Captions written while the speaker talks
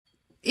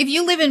If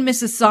you live in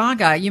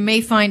Mississauga, you may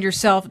find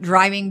yourself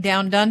driving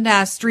down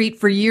Dundas Street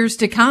for years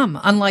to come.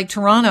 Unlike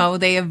Toronto,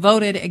 they have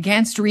voted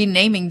against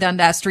renaming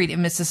Dundas Street in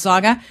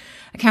Mississauga.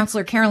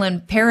 Councillor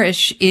Carolyn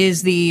Parrish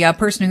is the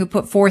person who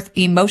put forth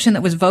a motion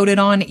that was voted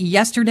on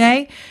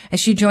yesterday, as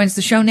she joins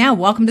the show now.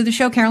 Welcome to the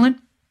show, Carolyn.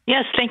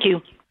 Yes, thank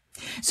you.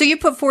 So you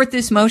put forth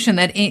this motion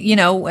that,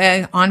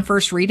 on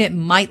first read, it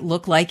might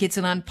look like it's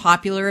an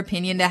unpopular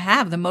opinion to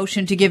have, the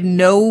motion to give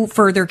no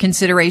further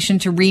consideration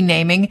to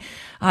renaming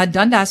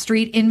Dundas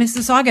Street in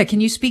Mississauga.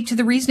 Can you speak to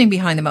the reasoning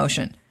behind the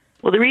motion?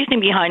 Well, the reasoning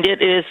behind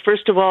it is,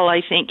 first of all,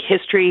 I think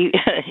history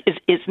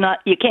is not,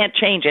 you can't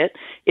change it.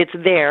 It's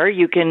there.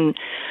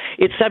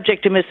 It's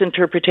subject to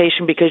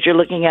misinterpretation because you're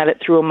looking at it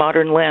through a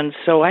modern lens.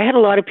 So I had a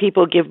lot of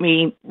people give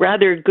me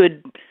rather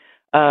good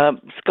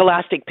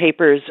scholastic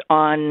papers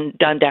on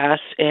Dundas,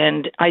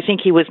 and I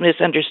think he was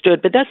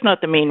misunderstood, but that's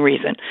not the main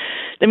reason.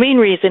 The main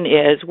reason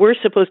is we're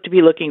supposed to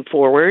be looking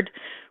forward.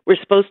 We're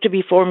supposed to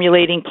be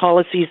formulating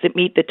policies that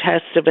meet the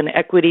tests of an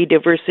equity,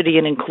 diversity,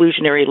 and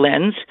inclusionary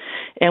lens,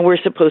 and we're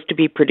supposed to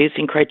be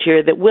producing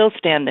criteria that will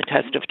stand the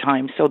test of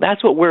time. So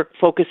that's what we're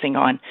focusing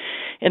on.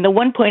 And the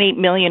 $1.8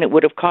 million it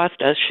would have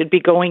cost us should be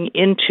going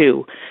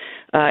into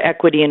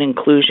equity and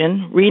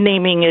inclusion.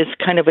 Renaming is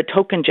kind of a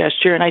token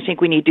gesture, and I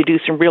think we need to do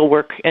some real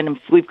work. And if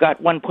we've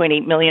got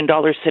 $1.8 million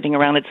sitting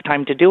around, it's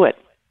time to do it.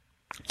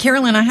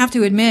 Carolyn, I have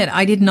to admit,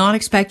 I did not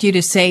expect you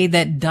to say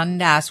that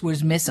Dundas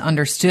was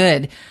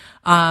misunderstood.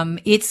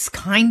 It's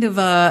kind of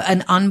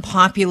an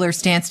unpopular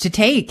stance to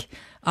take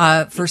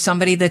for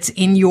somebody that's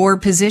in your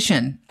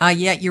position,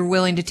 yet you're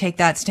willing to take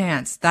that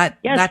stance. That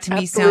to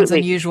me sounds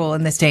unusual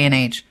in this day and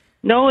age.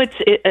 No,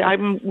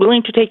 I'm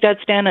willing to take that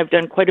stand. I've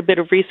done quite a bit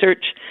of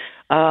research.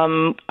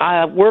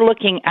 We're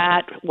looking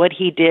at what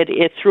he did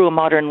through a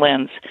modern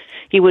lens.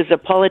 He was a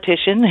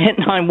politician,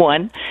 and I'm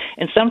one,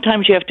 and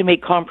sometimes you have to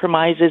make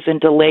compromises and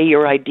delay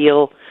your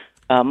ideal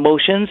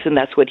motions, and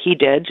that's what he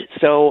did.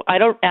 So I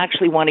don't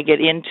actually want to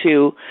get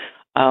into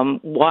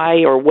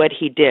why or what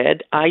he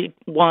did. I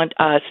want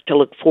us to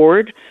look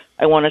forward.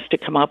 I want us to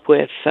come up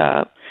with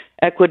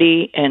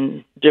equity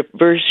and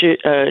diversity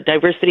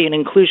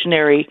and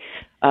inclusionary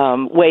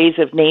ways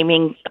of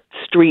naming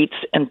streets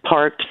and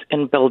parks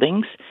and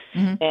buildings.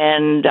 Mm-hmm.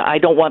 And I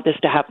don't want this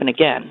to happen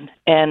again.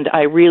 And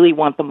I really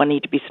want the money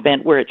to be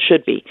spent where it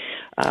should be.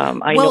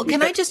 Can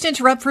I just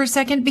interrupt for a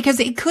second? Because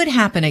it could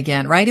happen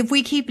again, right? If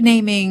we keep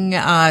naming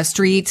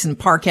streets and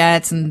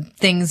parkettes and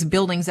things,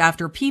 buildings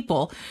after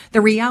people,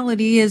 the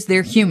reality is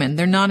they're human.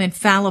 They're not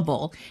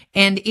infallible.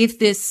 And if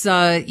this,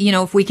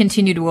 if we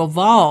continue to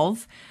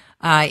evolve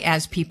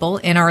as people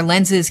and our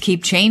lenses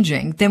keep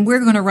changing, then we're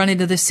going to run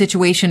into this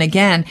situation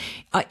again.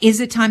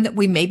 Is it time that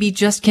we maybe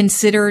just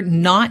consider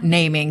not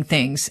naming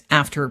things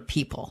after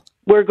people?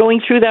 We're going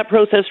through that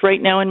process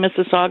right now in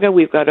Mississauga.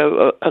 We've got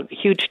a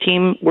huge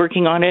team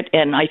working on it,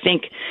 and I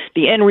think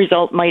the end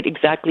result might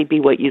exactly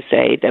be what you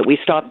say, that we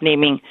stop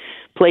naming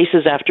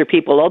places after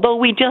people. Although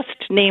we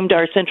just named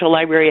our Central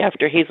Library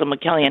after Hazel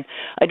McCallion,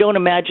 I don't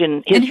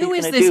imagine history's going to do her.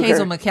 And who is this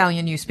Hazel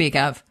McCallion you speak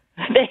of?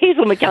 The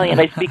Hazel McCallion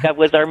I speak of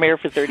was our mayor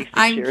for 36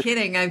 years.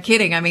 I'm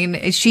kidding. I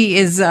mean, she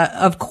is,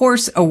 of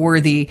course, a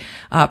worthy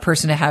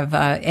person to have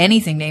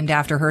anything named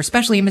after her,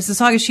 especially in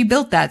Mississauga. She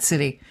built that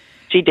city.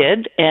 She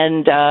did,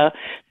 and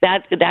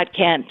that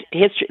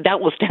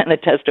will stand the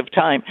test of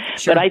time.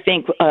 Sure. But I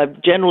think,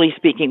 generally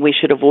speaking, we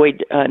should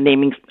avoid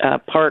naming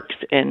parks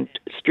and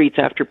streets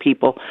after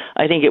people.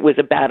 I think it was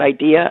a bad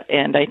idea,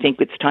 and I think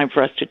it's time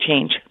for us to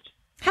change.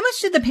 How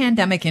much did the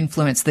pandemic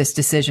influence this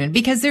decision?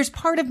 Because there's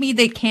part of me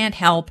that can't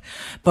help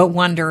but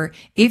wonder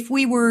if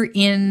we were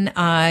in,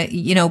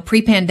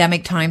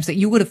 pre-pandemic times that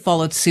you would have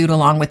followed suit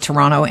along with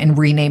Toronto and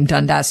renamed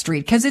Dundas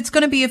Street, because it's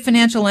going to be a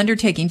financial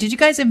undertaking. Did you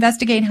guys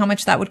investigate how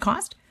much that would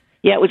cost?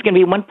 Yeah, it was going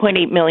to be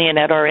 $1.8 million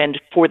at our end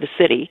for the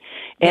city,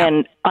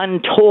 and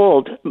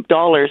untold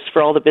dollars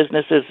for all the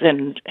businesses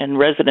and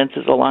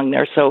residences along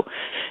there. So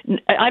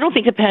I don't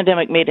think the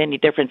pandemic made any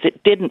difference.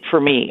 It didn't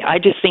for me. I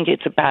just think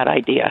it's a bad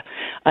idea.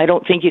 I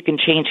don't think you can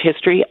change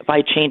history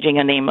by changing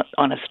a name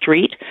on a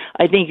street.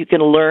 I think you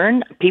can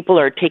learn. People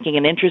are taking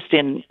an interest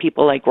in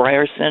people like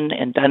Ryerson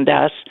and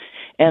Dundas,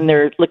 and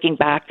they're looking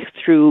back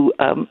through,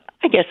 a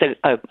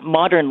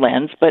modern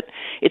lens, but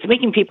it's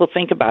making people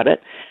think about it.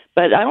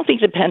 But I don't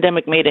think the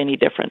pandemic made any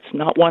difference,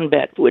 not one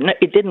bit.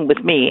 It didn't with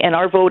me, and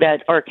our vote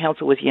at our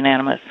council was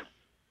unanimous.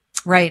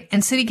 Right,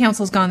 and City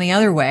Council's gone the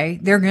other way.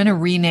 They're going to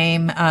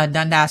rename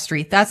Dundas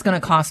Street. That's going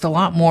to cost a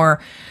lot more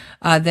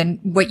than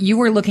what you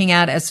were looking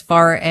at as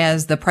far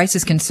as the price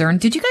is concerned.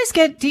 Did you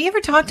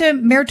ever talk to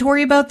Mayor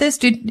Tory about this?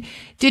 Did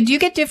you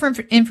get different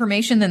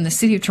information than the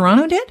City of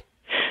Toronto did?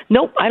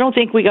 Nope, I don't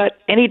think we got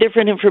any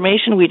different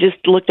information. We just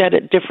looked at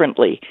it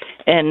differently.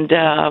 And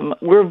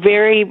we're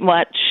very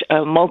much a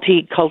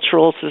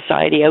multicultural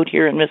society out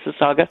here in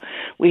Mississauga.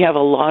 We have a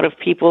lot of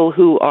people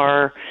who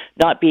are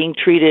not being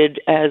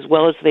treated as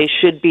well as they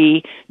should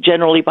be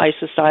generally by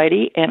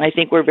society, and I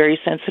think we're very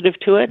sensitive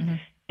to it. Mm-hmm.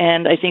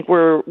 And I think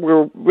we're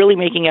really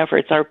making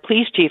efforts. Our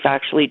police chief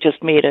actually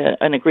just made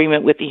an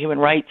agreement with the human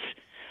rights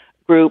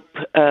group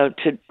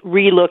to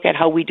relook at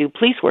how we do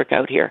police work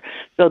out here,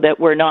 so that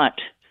we're not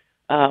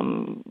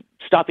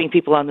stopping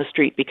people on the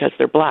street because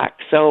they're black.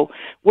 So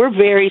we're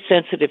very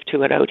sensitive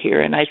to it out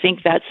here, and I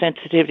think that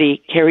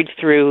sensitivity carried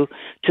through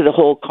to the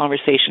whole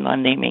conversation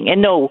on naming.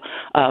 And no,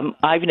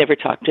 I've never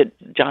talked to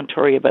John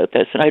Tory about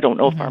this, and I don't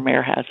know if our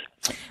mayor has.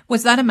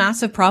 Was that a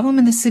massive problem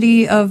in the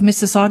city of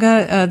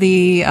Mississauga,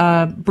 the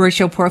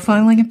racial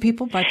profiling of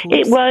people by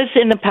police? It was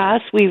in the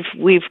past.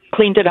 We've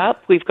cleaned it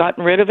up. We've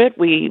gotten rid of it.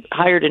 We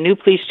hired a new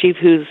police chief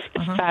who's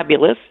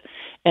fabulous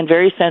and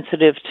very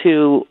sensitive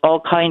to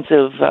all kinds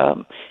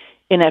of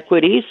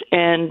inequities,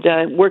 and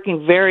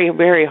working very,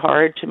 very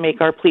hard to make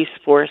our police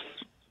force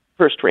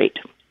first rate.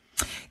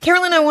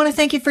 Carolyn, I want to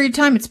thank you for your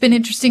time. It's been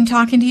interesting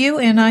talking to you,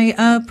 and I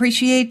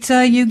appreciate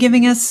you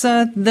giving us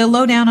the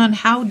lowdown on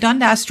how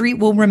Dundas Street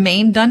will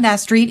remain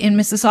Dundas Street in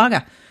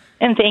Mississauga.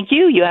 And thank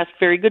you. You asked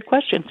very good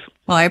questions.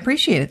 Well, I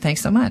appreciate it.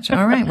 Thanks so much.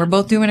 All right. We're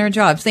both doing our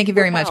jobs. Thank you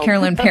very much.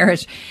 Carolyn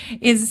Parrish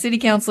is the city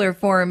councillor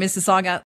for Mississauga.